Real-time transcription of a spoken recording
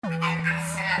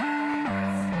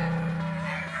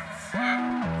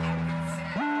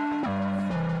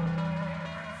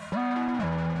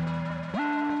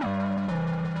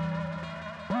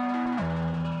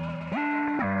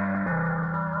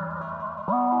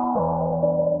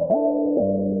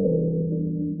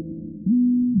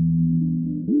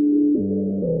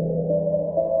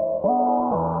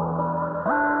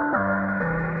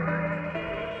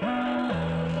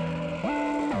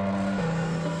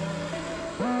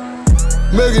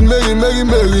Mesrine, Mesrine, Mesrine,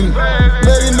 Mesrine.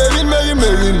 Mesrine, Mesrine, Mesrine,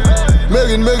 Mesrine.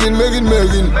 Mesrine, Mesrine, Mesrine,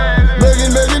 Mesrine.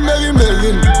 Mesrine, Mesrine, Mesrine,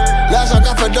 Mesrine. L'argent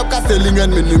qu'a fait d'op qu'a c'est l'ingen,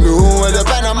 mes numéros 1 de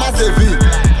Panama c'est vie.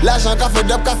 L'argent qu'a fait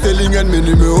d'op qu'a c'est l'ingen, mes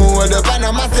numéros 1 de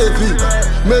Panama c'est vie.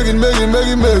 Mesrine, Mesrine,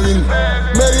 Mesrine, Mesrine.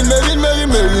 Mesrine, Mesrine, Mesrine,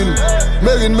 Mesrine.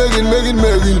 Mesrine, Mesrine, Mesrine,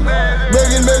 Mesrine.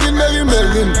 Mesrine, Mesrine, Mesrine,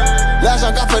 Mesrine.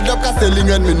 L'argent qu'a fait d'op qu'a c'est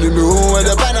l'ingen, mes numéros 1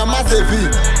 de Panama c'est vie.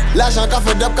 L'argent qu'a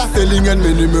fait d'op qu'a c'est l'ingen,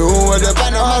 mes numéros 1 de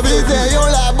Panama c'est vie. Yon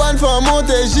la bonne femme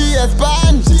montée J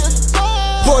Espagne.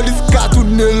 Police qu'a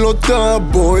tourné longtemps,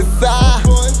 bon et ça.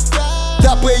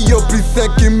 D'après yo plus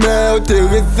 5 qui meurt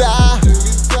Teresa.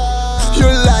 Yo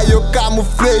là yo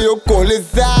camouflé, yo collé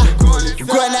ça.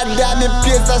 Grenade à mes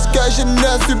pieds, sache que je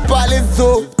ne suis pas les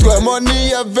autres. Mon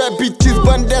y avait bitches,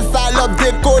 bande de salopes,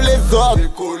 décolle les autres.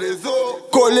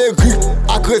 Colérique,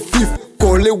 agressif,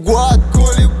 collé what.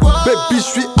 Baby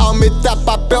j'suis armé, t'as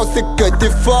pas peur, c'est que t'es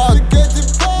fort.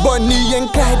 Bonnie and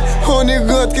Clyde, on est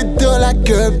rentré dans la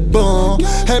queue bon.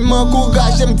 Elle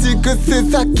m'encourage, elle me dit que c'est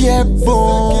ça qui est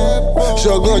bon. Je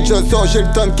rentre, je sors, j'ai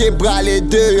le temps de québra les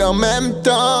deux en même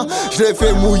temps. Je l'ai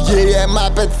fait mouiller, elle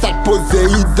m'appelle ça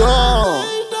Poséidon.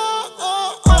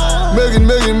 Mesrine,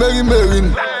 Mesrine, Mesrine,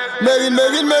 Mesrine. Mesrine,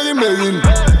 Mesrine, Mesrine, Mesrine.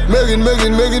 Mesrine,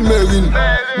 Mesrine, Mesrine, Mesrine.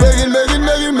 Mesrine, Mesrine,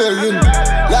 Mesrine, Mesrine.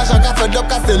 L'argent qu'a fait d'op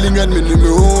qu'a c'est l'ingen, mes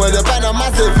numéros 1 de Panama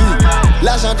c'est vie.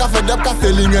 L'argent qu'a fait d'op qu'a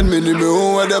c'est l'ingen, mes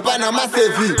numéros 1 de Panama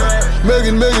c'est vie.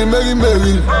 Mesrine, Mesrine, Mesrine,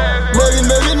 Mesrine. Mesrine,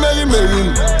 Mesrine, Mesrine,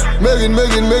 Mesrine. Mesrine,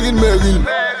 Mesrine, Mesrine, Mesrine.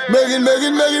 Mesrine,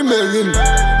 Mesrine, Mesrine, Mesrine.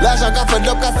 L'argent qu'a fait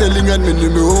d'op qu'a c'est l'ingen, mes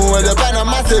numéros 1 de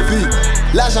Panama c'est vie.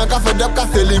 L'argent qu'a fait d'op qu'a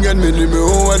c'est l'ingen, mes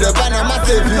numéros 1 de Panama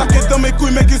c'est vie. T'inquiète dans mes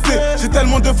couilles mec j'ai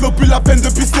tellement de flow plus la peine de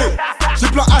pisser. J'ai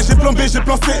plan A, j'ai plan B, j'ai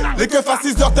plan C. Les keufs à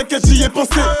 6h, t'inquiète j'y ai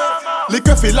pensé. Les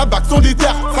keufs et la bac sont des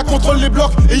terres. Ça contrôle les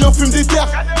blocs et y'en fume des terres.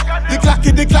 Des claques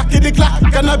et des claques et des claques.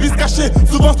 Cannabis caché,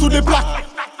 souvent sous des plaques.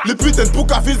 Les putains de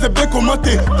poucafis c'est bien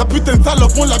commenté. Ta putain de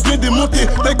salope on l'a bien démonté.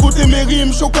 T'as écouté mes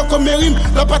rimes, choquant comme mes rimes.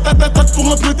 La patate à tête pour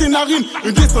remplir tes narines.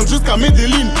 Une descente jusqu'à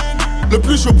Medellin. Le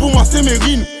plus chaud pour moi c'est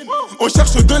Mesrine. On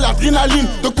cherche de l'adrénaline.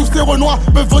 Donc tous ces renois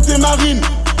peuvent voter Marine.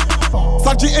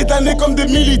 SADJ est damné comme des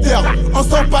militaires. On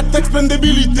sort pas de texte plein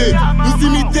débilité. Nous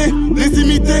imiter, les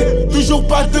imiter, toujours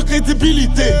pas de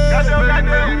crédibilité.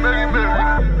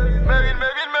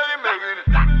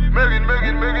 Mesrine,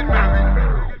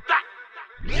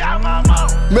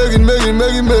 Mesrine,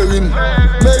 Mesrine, Mesrine.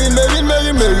 Mesrine, Mesrine,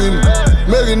 Mesrine, Mesrine.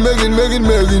 Mesrine, Mesrine, Mesrine,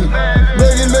 Mesrine.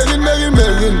 Mesrine, Mesrine, Mesrine,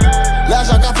 Mesrine.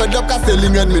 L'argent qu'a fait d'op qu'a c'est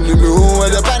l'ingen, mes numéros 1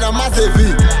 de Panama c'est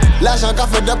vie. L'argent qu'a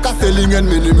fait d'op qu'a c'est l'ingen,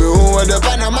 mes numéros 1 de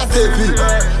Panama c'est vie.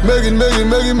 Mesrine, Mesrine,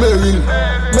 Mesrine, Mesrine.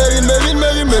 Mesrine, Mesrine,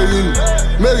 Mesrine, Mesrine.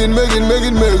 Mesrine, Mesrine,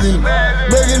 Mesrine, Mesrine.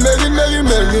 Mesrine, Mesrine, Mesrine,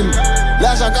 Mesrine.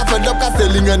 L'argent qu'a fait d'op qu'a c'est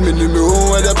l'ingen, mes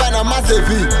numéros 1 de Panama c'est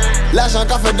vie. L'argent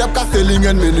qu'a fait d'op qu'a c'est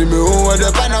l'ingen, mes numéros 1 de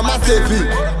Panama c'est vie.